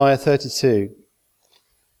Isaiah 32.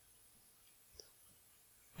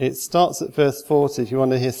 It starts at verse 40, if you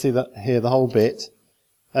want to hear the whole bit,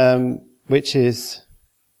 which is,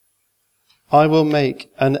 I will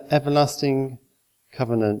make an everlasting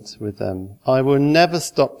covenant with them. I will never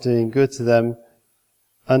stop doing good to them,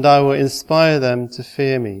 and I will inspire them to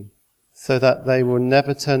fear me, so that they will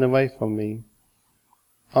never turn away from me.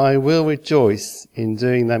 I will rejoice in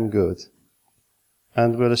doing them good,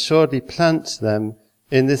 and will assuredly plant them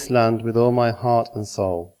in this land with all my heart and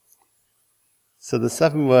soul. So the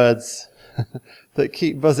 7 words that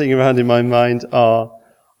keep buzzing around in my mind are,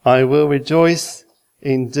 I will rejoice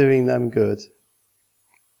in doing them good.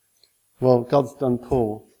 Well, God's done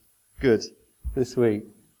Paul good this week,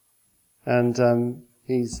 and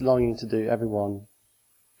he's longing to do everyone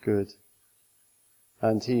good.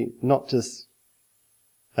 And he not just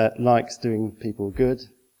likes doing people good,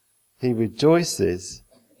 he rejoices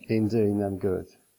in doing them good.